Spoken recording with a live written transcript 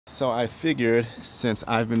So I figured, since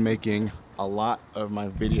I've been making a lot of my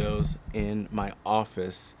videos in my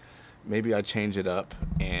office, maybe I'd change it up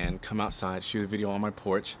and come outside, shoot a video on my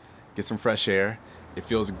porch, get some fresh air. It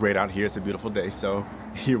feels great out here. It's a beautiful day, so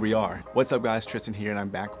here we are. What's up guys, Tristan here, and I'm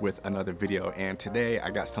back with another video. And today I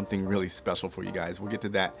got something really special for you guys. We'll get to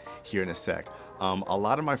that here in a sec. A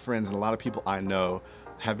lot of my friends and a lot of people I know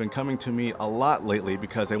have been coming to me a lot lately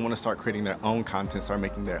because they want to start creating their own content, start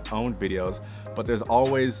making their own videos, but there's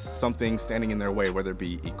always something standing in their way, whether it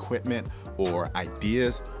be equipment or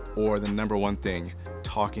ideas or the number one thing,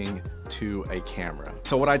 talking to a camera.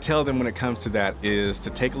 So what I tell them when it comes to that is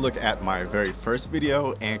to take a look at my very first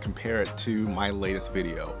video and compare it to my latest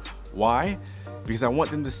video. Why? Because I want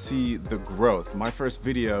them to see the growth. My first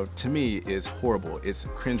video, to me, is horrible. It's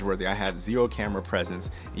cringeworthy. I had zero camera presence.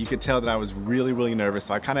 You could tell that I was really nervous,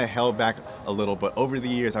 so I kind of held back a little, but over the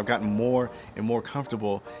years, I've gotten more and more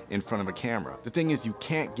comfortable in front of a camera. The thing is, you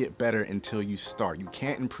can't get better until you start. You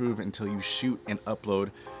can't improve until you shoot and upload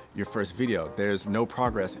your first video. There's no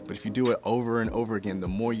progress, but if you do it over and over again, the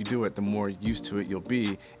more you do it, the more used to it you'll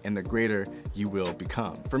be, and the greater you will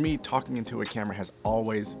become. For me, talking into a camera has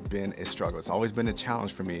always been a struggle. It's always been a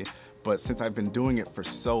challenge for me, but since I've been doing it for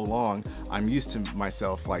so long, I'm used to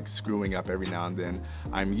myself like screwing up every now and then.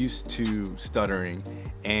 I'm used to stuttering,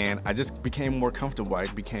 and I just became more comfortable. I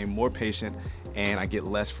became more patient, and I get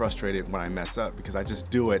less frustrated when I mess up because I just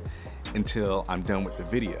do it until I'm done with the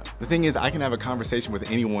video. The thing is, I can have a conversation with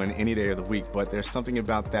anyone any day of the week, but there's something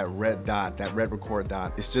about that red dot, that red record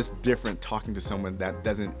dot. It's just different talking to someone that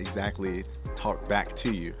doesn't exactly talk back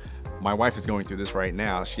to you. My wife is going through this right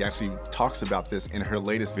now. She actually talks about this in her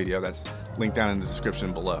latest video that's linked down in the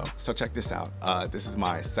description below. So check this out. This is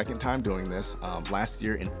my second time doing this. Last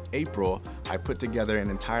year in April, I put together an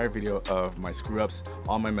entire video of my screw ups,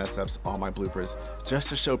 all my mess ups, all my bloopers, just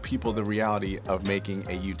to show people the reality of making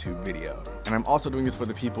a YouTube video. And I'm also doing this for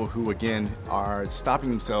the people who, again, are stopping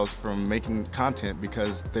themselves from making content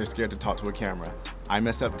because they're scared to talk to a camera. I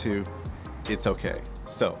mess up too. It's okay.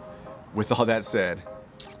 So, with all that said,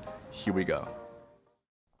 here we go.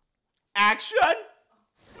 Action!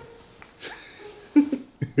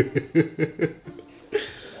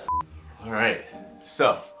 All right,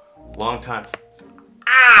 so, long time.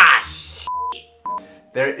 Ah, shit!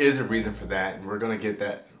 There is a reason for that, and we're gonna get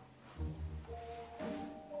that.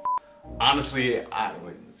 Honestly,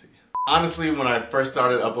 when I first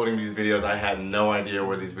started uploading these videos, I had no idea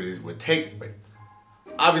where these videos would take me.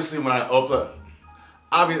 Obviously, when I upload,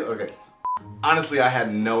 honestly, I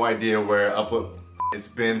had no idea where upload. It's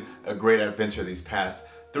been a great adventure these past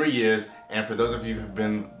 3 years, and for those of you who've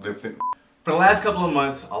been lifting, for the last couple of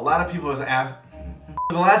months, a lot of people have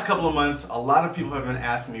been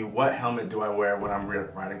asking me what helmet do I wear when I'm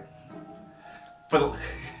riding. Got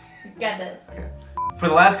this. Okay. For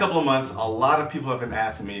the last couple of months, a lot of people have been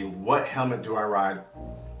asking me what helmet do I ride.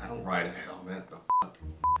 I don't ride a helmet.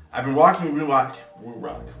 I've been rocking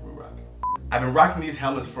I've been rocking these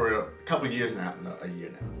helmets for a couple of years now. No, a year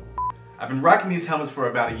now. I've been rocking these helmets for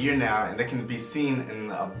about a year now, and they can be seen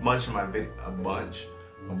in a bunch of my videos. A bunch.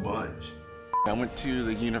 I went to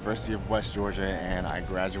the University of West Georgia, and I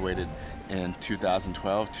graduated in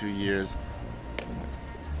 2012. 2 years.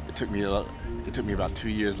 It took me about 2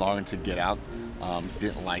 years longer to get out.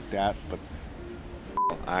 Didn't like that, but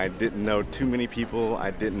I didn't know too many people.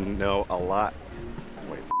 I didn't know a lot.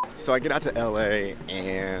 So I get out to LA,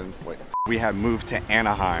 and we had moved to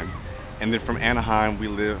Anaheim, and then from Anaheim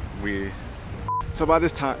so by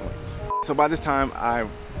this time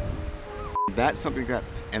that's something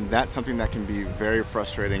that can be very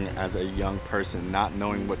frustrating as a young person, not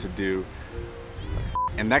knowing what to do.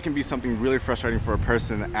 And that can be something really frustrating for a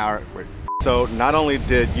person So not only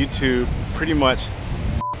did YouTube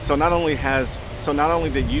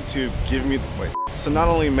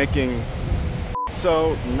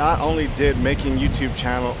making YouTube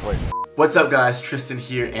channel, What's up guys, Tristan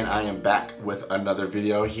here, and I am back with another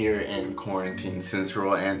video here in Quarantine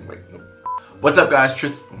Central, and What's up guys,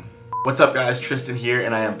 Tristan here,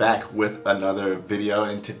 and I am back with another video,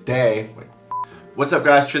 and today,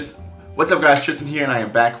 Tristan here, and I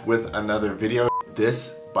am back with another video.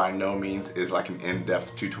 This by no means is like an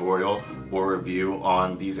in-depth tutorial or review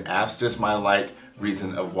on these apps, just my light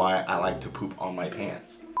reason of why I like to poop on my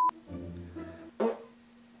pants.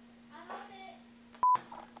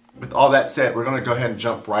 With all that said, we're gonna go ahead and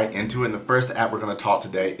jump right into it. And the first app we're gonna talk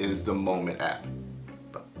today is the Moment app.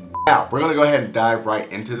 Now, we're gonna go ahead and dive right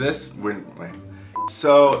into this.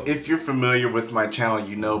 So, if you're familiar with my channel,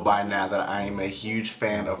 you know by now that I am a huge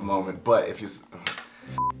fan of Moment. But if you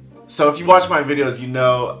watch my videos, you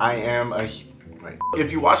know I am a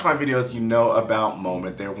If you watch my videos, you know about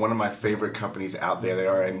Moment. They're one of my favorite companies out there. They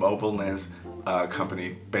are a mobile lens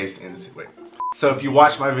company based in, So if you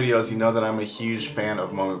watch my videos, you know that I'm a huge fan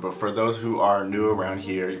of Moment, but for those who are new around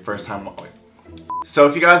here, first time, so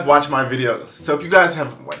if you guys watch my video, so if you guys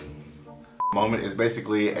have, Moment is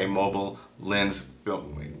basically a mobile lens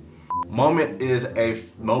film. Moment is a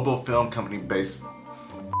mobile film company based.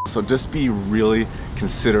 So just be really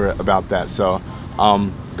considerate about that. So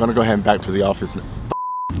I'm gonna go ahead and back to the office.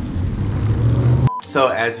 So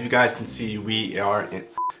as you guys can see, we are in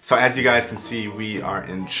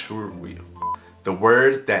true. The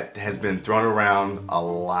word that has been thrown around a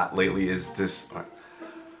lot lately is this.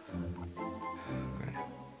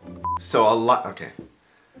 So a lot. Okay.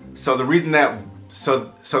 So the reason that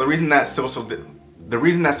social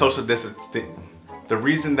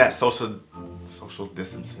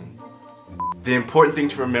distancing. The important thing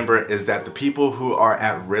to remember is that the people who are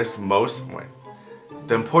at risk most.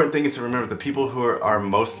 The important thing is to remember the people who are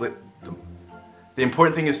mostly. The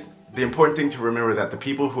important thing to remember that the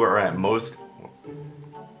people who are at most.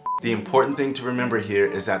 The important thing to remember here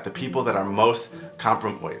is that the people that are most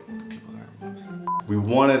compromised. We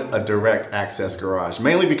wanted a direct access garage,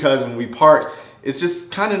 mainly because when we park, it's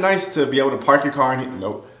just kind of nice to be able to park your car in here.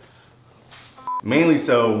 Nope. Mainly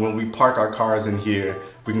so when we park our cars in here,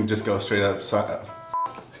 we can just go straight up.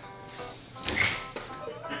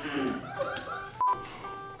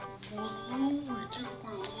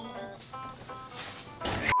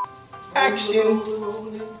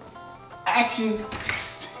 Action! Action!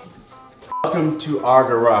 Welcome to our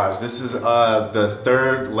garage. This is the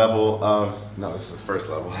third level of, no, this is the first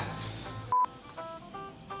level.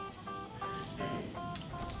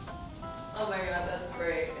 Oh my god, that's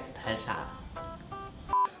great.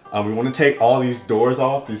 We want to take all these doors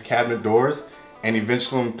off, these cabinet doors, and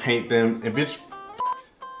eventually paint them.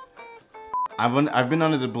 I've been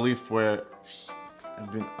under the belief where,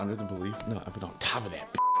 I've been on top of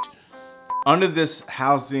that bitch. Under this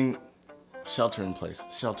housing, shelter in place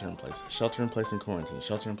and quarantine,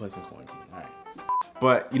 all right.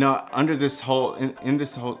 But you know, under this whole, in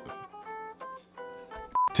this whole,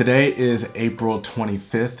 today is April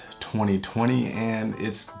 25th, 2020, and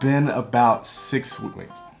it's been about 6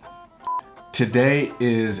 weeks. Today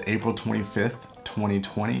is April 25th,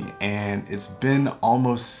 2020, and it's been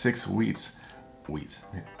almost 6 weeks.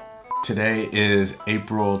 Today is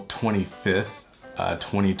April 25th,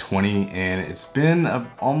 2020, and it's been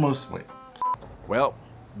almost, Well,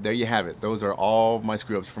 there you have it. Those are all my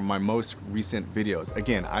screw ups from my most recent videos.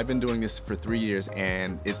 Again, I've been doing this for 3 years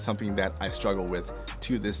and it's something that I struggle with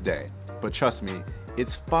to this day. But trust me,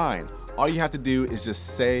 it's fine. All you have to do is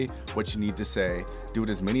just say what you need to say, do it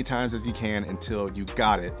as many times as you can until you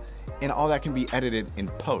got it, and all that can be edited in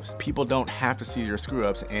post. People don't have to see your screw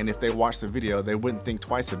ups, and if they watch the video, they wouldn't think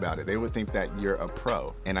twice about it. They would think that you're a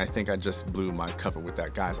pro. And I think I just blew my cover with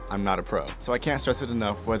that. Guys, I'm not a pro. So I can't stress it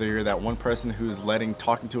enough, whether you're that one person who's letting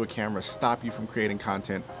talking to a camera stop you from creating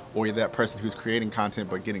content, or you're that person who's creating content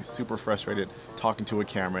but getting super frustrated talking to a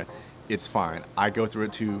camera, it's fine. I go through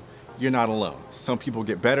it too. You're not alone. Some people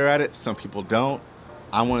get better at it, some people don't.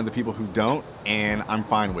 I'm one of the people who don't, and I'm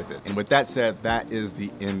fine with it. And with that said, that is the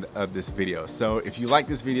end of this video. So if you like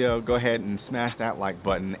this video, go ahead and smash that like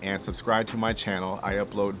button and subscribe to my channel. I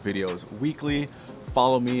upload videos weekly.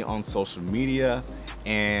 Follow me on social media.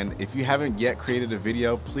 And if you haven't yet created a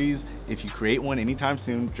video, please, if you create one anytime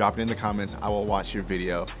soon, drop it in the comments. I will watch your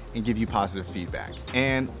video and give you positive feedback.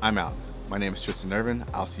 And I'm out. My name is Tristan Irvin.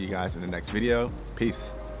 I'll see you guys in the next video.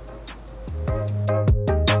 Peace.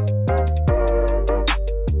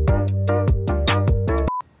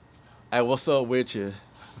 Hey, what's up with you?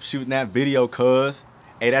 I'm shooting that video, cuz.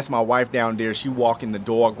 Hey, that's my wife down there. She walking the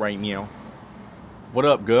dog right now. What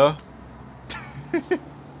up, girl?